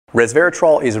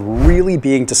Resveratrol is really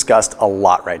being discussed a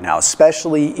lot right now,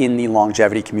 especially in the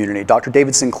longevity community. Dr.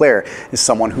 David Sinclair is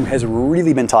someone who has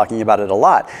really been talking about it a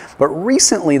lot. But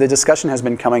recently, the discussion has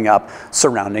been coming up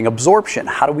surrounding absorption.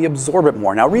 How do we absorb it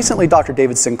more? Now, recently, Dr.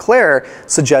 David Sinclair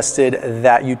suggested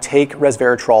that you take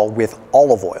resveratrol with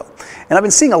olive oil. And I've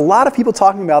been seeing a lot of people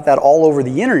talking about that all over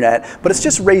the internet, but it's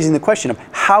just raising the question of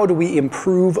how do we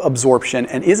improve absorption,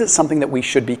 and is it something that we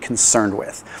should be concerned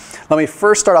with? Let me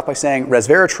first start off by saying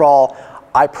resveratrol,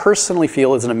 I personally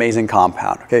feel, is an amazing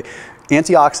compound. Okay?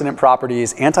 Antioxidant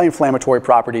properties, anti-inflammatory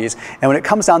properties, and when it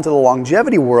comes down to the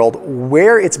longevity world,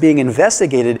 where it's being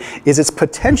investigated is its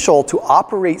potential to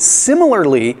operate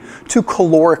similarly to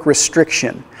caloric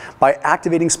restriction by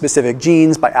activating specific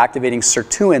genes, by activating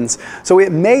sirtuins. So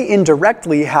it may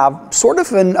indirectly have sort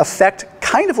of an effect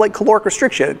kind of like caloric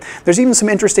restriction. There's even some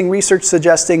interesting research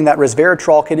suggesting that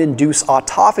resveratrol can induce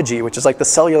autophagy, which is like the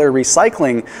cellular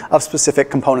recycling of specific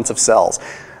components of cells.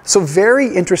 So very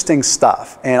interesting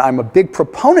stuff, and I'm a big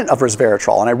proponent of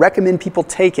resveratrol, and I recommend people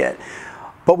take it,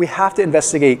 but we have to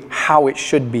investigate how it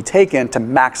should be taken to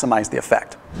maximize the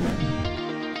effect.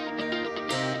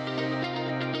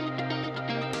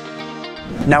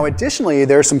 Now, additionally,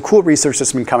 there's some cool research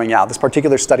that's been coming out. This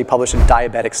particular study published in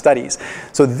Diabetic Studies.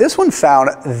 So this one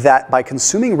found that by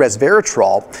consuming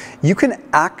resveratrol, you can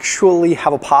actually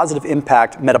have a positive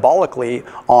impact metabolically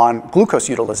on glucose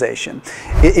utilization.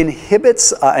 It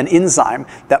inhibits an enzyme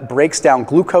that breaks down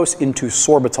glucose into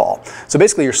sorbitol. So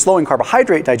basically, you're slowing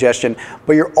carbohydrate digestion,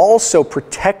 but you're also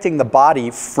protecting the body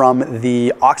from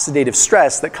the oxidative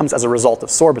stress that comes as a result of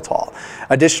sorbitol.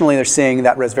 Additionally, they're saying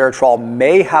that resveratrol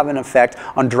may have an effect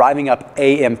on driving up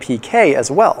AMPK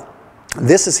as well.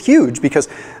 This is huge because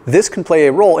this can play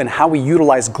a role in how we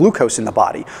utilize glucose in the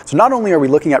body. So not only are we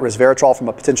looking at resveratrol from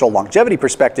a potential longevity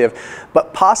perspective,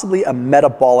 but possibly a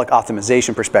metabolic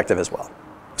optimization perspective as well.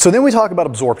 So then we talk about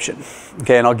absorption,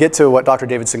 okay, and I'll get to what Dr.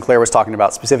 David Sinclair was talking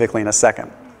about specifically in a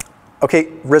second. Okay,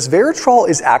 resveratrol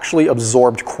is actually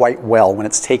absorbed quite well when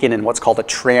it's taken in what's called a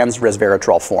trans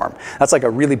resveratrol form. That's like a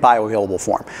really bioavailable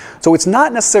form. So it's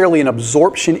not necessarily an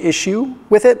absorption issue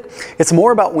with it. It's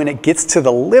more about when it gets to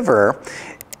the liver,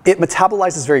 it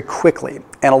metabolizes very quickly.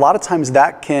 And a lot of times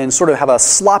that can sort of have a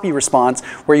sloppy response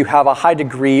where you have a high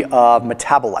degree of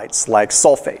metabolites like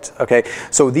sulfate, okay?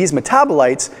 So these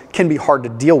metabolites can be hard to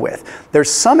deal with. There's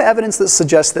some evidence that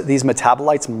suggests that these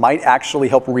metabolites might actually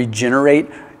help regenerate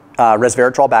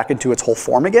resveratrol back into its whole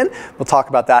form again. We'll talk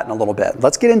about that in a little bit.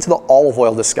 Let's get into the olive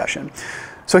oil discussion.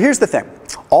 So here's the thing.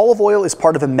 Olive oil is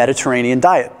part of a Mediterranean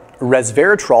diet.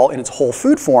 Resveratrol in its whole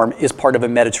food form is part of a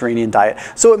Mediterranean diet.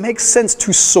 So it makes sense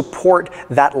to support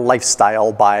that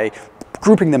lifestyle by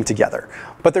grouping them together.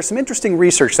 But there's some interesting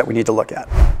research that we need to look at.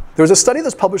 There was a study that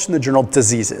was published in the journal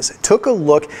Diseases. It took a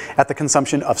look at the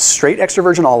consumption of straight extra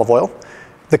virgin olive oil,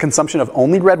 the consumption of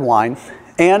only red wine,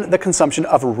 and the consumption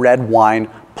of red wine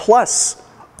plus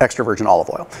extra virgin olive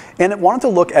oil. And it wanted to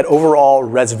look at overall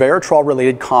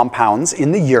resveratrol-related compounds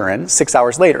in the urine 6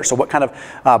 hours later. So what kind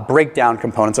of breakdown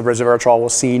components of resveratrol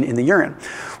was seen in the urine?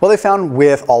 Well, they found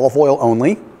with olive oil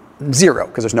only, 0,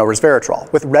 because there's no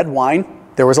resveratrol. With red wine,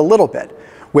 there was a little bit.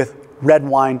 With red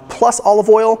wine plus olive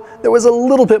oil, there was a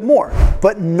little bit more,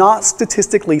 but not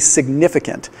statistically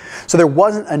significant. So there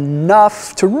wasn't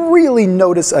enough to really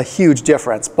notice a huge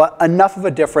difference, but enough of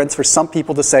a difference for some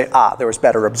people to say, ah, there was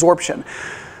better absorption.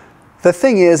 The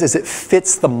thing is it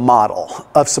fits the model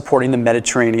of supporting the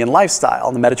Mediterranean lifestyle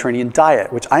and the Mediterranean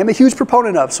diet, which I am a huge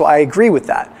proponent of, so I agree with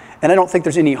that. And I don't think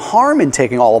there's any harm in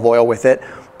taking olive oil with it,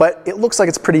 but it looks like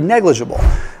it's pretty negligible.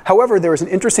 However, there was an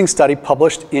interesting study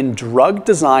published in Drug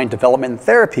Design, Development, and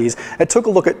Therapies that took a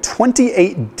look at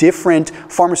 28 different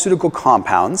pharmaceutical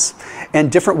compounds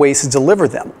and different ways to deliver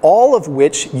them, all of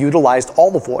which utilized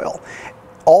olive oil.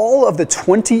 All of the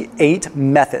 28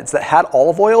 methods that had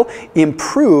olive oil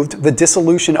improved the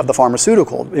dissolution of the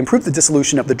pharmaceutical, improved the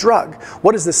dissolution of the drug.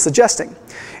 What is this suggesting?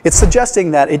 It's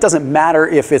suggesting that it doesn't matter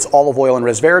if it's olive oil and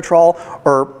resveratrol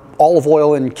or olive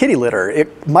oil and kitty litter.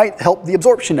 It might help the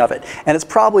absorption of it. And it's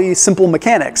probably simple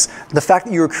mechanics. The fact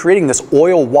that you're creating this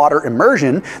oil-water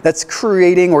immersion that's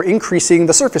creating or increasing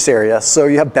the surface area so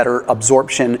you have better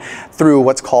absorption through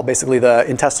what's called basically the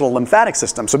intestinal lymphatic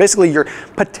system. So basically you're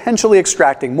potentially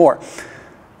extracting more.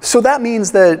 So that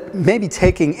means that maybe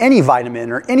taking any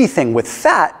vitamin or anything with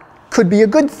fat could be a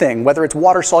good thing, whether it's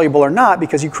water soluble or not,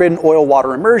 because you create an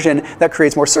oil-water immersion that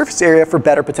creates more surface area for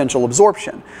better potential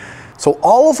absorption. So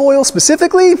olive oil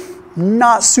specifically,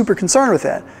 not super concerned with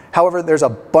it. However, there's a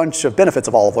bunch of benefits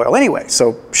of olive oil anyway,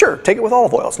 so sure, take it with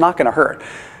olive oil, it's not gonna hurt.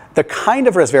 The kind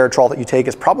of resveratrol that you take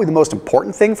is probably the most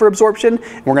important thing for absorption.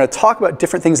 And we're going to talk about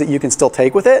different things that you can still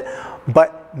take with it,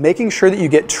 but making sure that you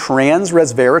get trans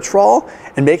resveratrol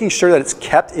and making sure that it's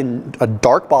kept in a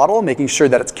dark bottle, making sure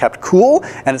that it's kept cool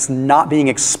and it's not being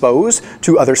exposed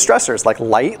to other stressors like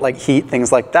light, like heat,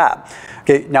 things like that.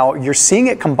 Okay, now you're seeing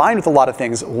it combined with a lot of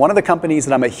things. One of the companies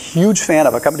that I'm a huge fan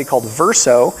of, a company called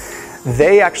Verso,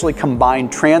 they actually combine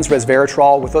trans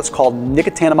resveratrol with what's called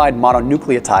nicotinamide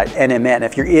mononucleotide, NMN.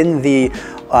 If you're in the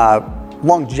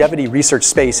longevity research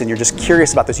space and you're just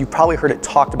curious about this, you've probably heard it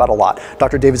talked about a lot.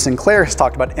 Dr. David Sinclair has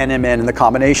talked about NMN and the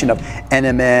combination of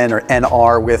NMN or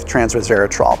NR with trans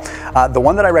resveratrol. The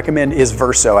one that I recommend is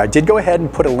Verso. I did go ahead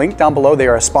and put a link down below. They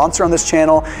are a sponsor on this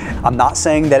channel. I'm not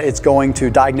saying that it's going to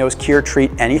diagnose, cure,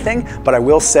 treat anything, but I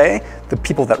will say the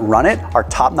people that run it are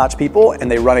top-notch people and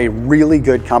they run a really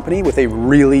good company with a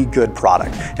really good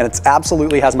product. And it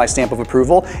absolutely has my stamp of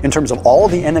approval. In terms of all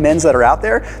of the NMNs that are out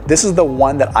there, this is the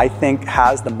one that I think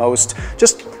has the most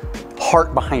just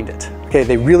heart behind it. Okay,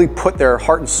 they really put their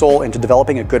heart and soul into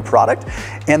developing a good product,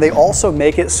 and they also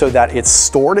make it so that it's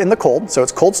stored in the cold, so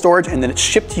it's cold storage, and then it's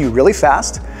shipped to you really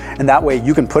fast, and that way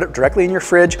you can put it directly in your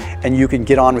fridge and you can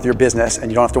get on with your business and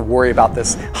you don't have to worry about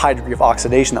this high degree of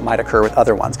oxidation that might occur with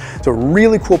other ones. So a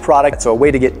really cool product, so a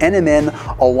way to get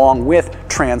NMN along with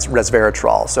trans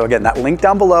resveratrol. So again, that link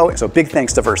down below, so big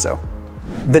thanks to Verso.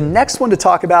 The next one to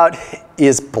talk about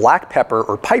is black pepper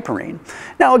or piperine.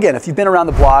 Now again, if you've been around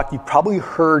the block, you've probably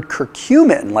heard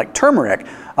curcumin, like turmeric,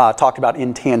 talked about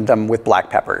in tandem with black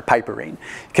pepper, piperine.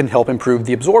 It can help improve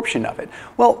the absorption of it.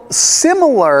 Well,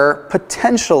 similar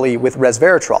potentially with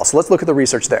resveratrol. So let's look at the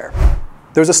research there.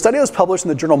 There was a study that was published in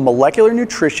the journal Molecular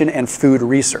Nutrition and Food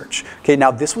Research. Okay,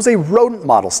 now this was a rodent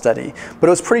model study, but it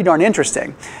was pretty darn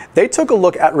interesting. They took a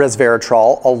look at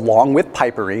resveratrol along with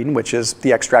piperine, which is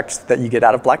the extract that you get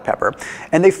out of black pepper,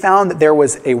 and they found that there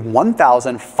was a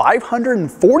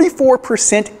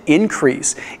 1,544%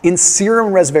 increase in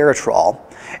serum resveratrol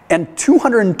and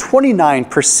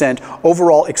 229%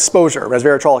 overall exposure,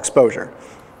 resveratrol exposure.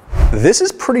 This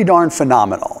is pretty darn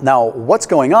phenomenal. Now, what's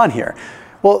going on here?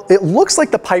 Well, it looks like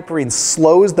the piperine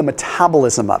slows the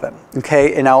metabolism of it,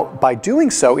 okay? And now by doing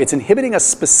so, it's inhibiting a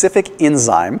specific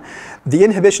enzyme. The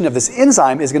inhibition of this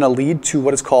enzyme is gonna lead to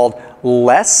what is called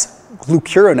less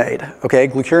glucuronide, okay?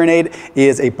 Glucuronide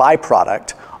is a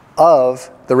byproduct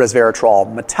of the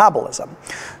resveratrol metabolism.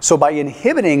 So by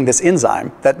inhibiting this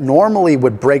enzyme that normally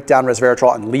would break down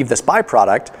resveratrol and leave this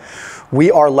byproduct,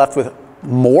 we are left with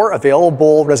more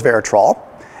available resveratrol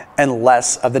and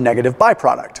less of the negative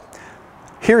byproduct.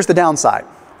 Here's the downside.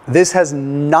 This has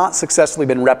not successfully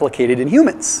been replicated in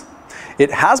humans. It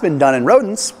has been done in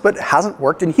rodents, but hasn't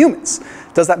worked in humans.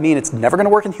 Does that mean it's never gonna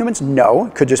work in humans? No,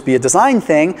 it could just be a design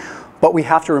thing, but we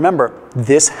have to remember,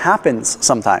 this happens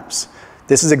sometimes.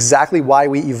 This is exactly why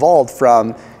we evolved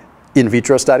from in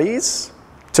vitro studies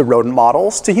to rodent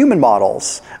models to human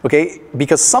models, okay?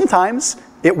 Because sometimes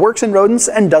it works in rodents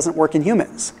and doesn't work in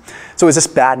humans. So is this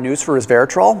bad news for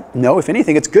resveratrol? No, if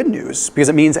anything, it's good news because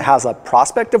it means it has a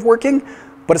prospect of working,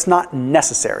 but it's not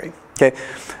necessary, okay?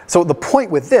 So the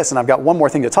point with this, and I've got one more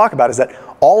thing to talk about, is that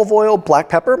olive oil, black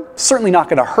pepper, certainly not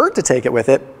gonna hurt to take it with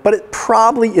it, but it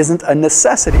probably isn't a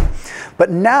necessity. But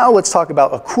now let's talk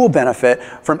about a cool benefit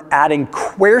from adding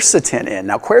quercetin in.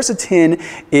 Now quercetin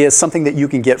is something that you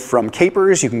can get from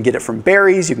capers, you can get it from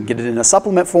berries, you can get it in a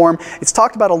supplement form. It's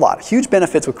talked about a lot, huge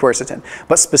benefits with quercetin,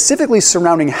 but specifically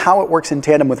surrounding how it works in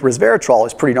tandem with resveratrol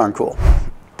is pretty darn cool.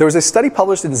 There was a study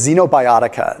published in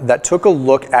Xenobiotica that took a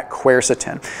look at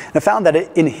quercetin and found that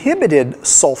it inhibited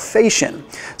sulfation.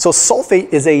 So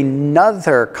sulfate is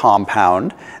another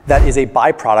compound that is a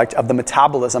byproduct of the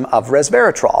metabolism of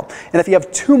resveratrol. And if you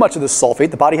have too much of this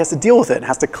sulfate, the body has to deal with it and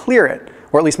has to clear it,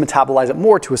 or at least metabolize it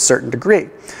more to a certain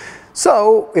degree.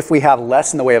 So if we have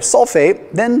less in the way of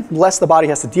sulfate, then less the body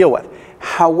has to deal with.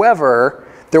 However,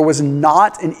 there was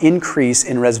not an increase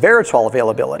in resveratrol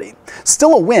availability.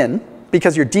 Still a win,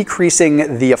 because you're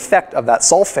decreasing the effect of that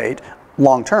sulfate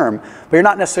long term, but you're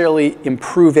not necessarily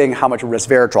improving how much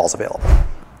resveratrol is available.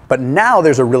 But now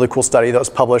there's a really cool study that was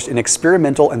published in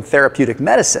Experimental and Therapeutic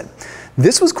Medicine.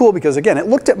 This was cool because, again, it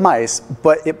looked at mice,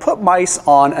 but it put mice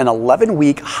on an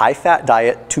 11-week high-fat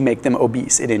diet to make them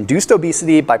obese. It induced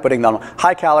obesity by putting them on a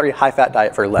high-calorie, high-fat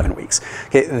diet for 11 weeks.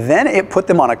 Okay, then it put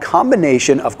them on a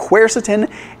combination of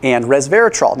quercetin and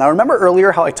resveratrol. Now, remember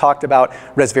earlier how I talked about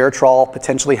resveratrol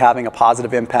potentially having a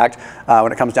positive impact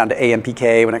when it comes down to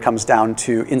AMPK, when it comes down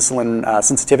to insulin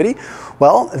sensitivity?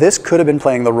 Well, this could have been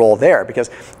playing the role there because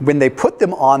when they put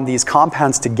them on these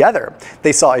compounds together,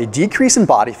 they saw a decrease in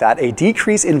body fat, a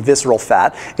decrease in visceral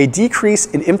fat, a decrease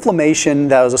in inflammation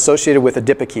that was associated with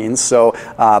adipokines, so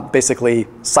basically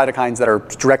cytokines that are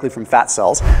directly from fat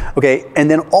cells, okay, and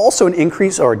then also an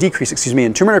increase or decrease, excuse me,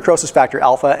 in tumor necrosis factor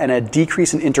alpha and a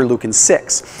decrease in interleukin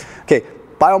 6. Okay,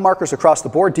 biomarkers across the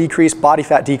board decrease, body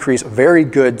fat decrease, very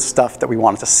good stuff that we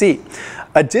wanted to see.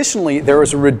 Additionally, there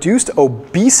was a reduced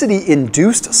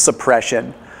obesity-induced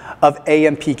suppression of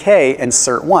AMPK and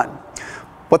SIRT1.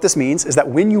 What this means is that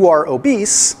when you are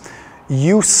obese,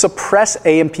 you suppress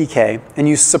AMPK and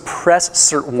you suppress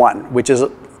SIRT1, which is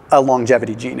a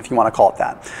longevity gene, if you want to call it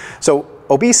that. So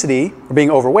obesity, or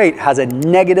being overweight, has a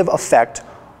negative effect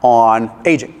on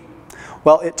aging.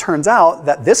 Well, it turns out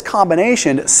that this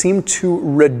combination seemed to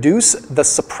reduce the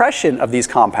suppression of these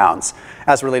compounds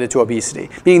as related to obesity.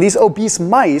 Meaning these obese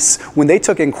mice, when they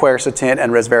took in quercetin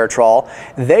and resveratrol,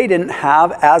 they didn't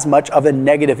have as much of a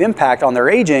negative impact on their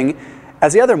aging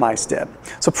as the other mice did.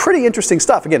 So pretty interesting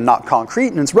stuff. Again, not concrete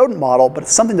in its rodent model, but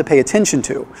it's something to pay attention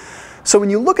to. So when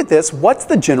you look at this, what's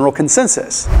the general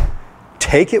consensus?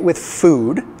 Take it with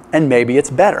food and maybe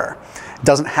it's better. It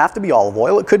doesn't have to be olive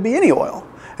oil, it could be any oil.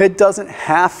 It doesn't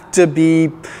have to be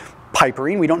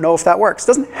piperine, we don't know if that works. It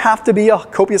doesn't have to be a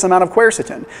copious amount of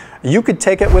quercetin. You could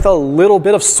take it with a little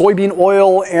bit of soybean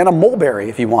oil and a mulberry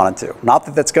if you wanted to. Not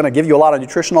that that's going to give you a lot of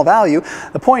nutritional value.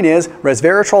 The point is,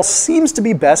 resveratrol seems to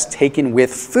be best taken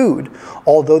with food,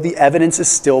 although the evidence is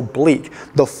still bleak.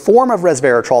 The form of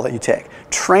resveratrol that you take,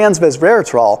 trans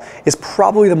resveratrol, is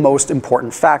probably the most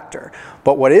important factor.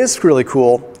 But what is really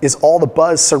cool is all the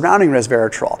buzz surrounding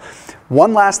resveratrol.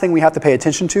 One last thing we have to pay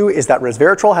attention to is that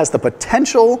resveratrol has the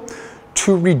potential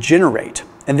to regenerate.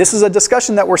 And this is a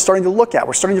discussion that we're starting to look at.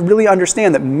 We're starting to really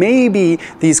understand that maybe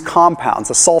these compounds,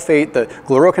 the sulfate, the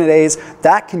glucoronidase,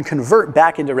 that can convert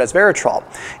back into resveratrol.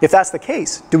 If that's the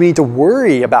case, do we need to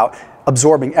worry about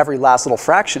absorbing every last little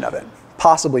fraction of it?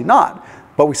 Possibly not.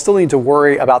 But we still need to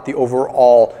worry about the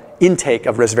overall intake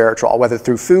of resveratrol, whether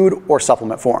through food or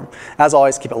supplement form. As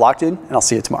always, keep it locked in, and I'll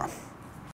see you tomorrow.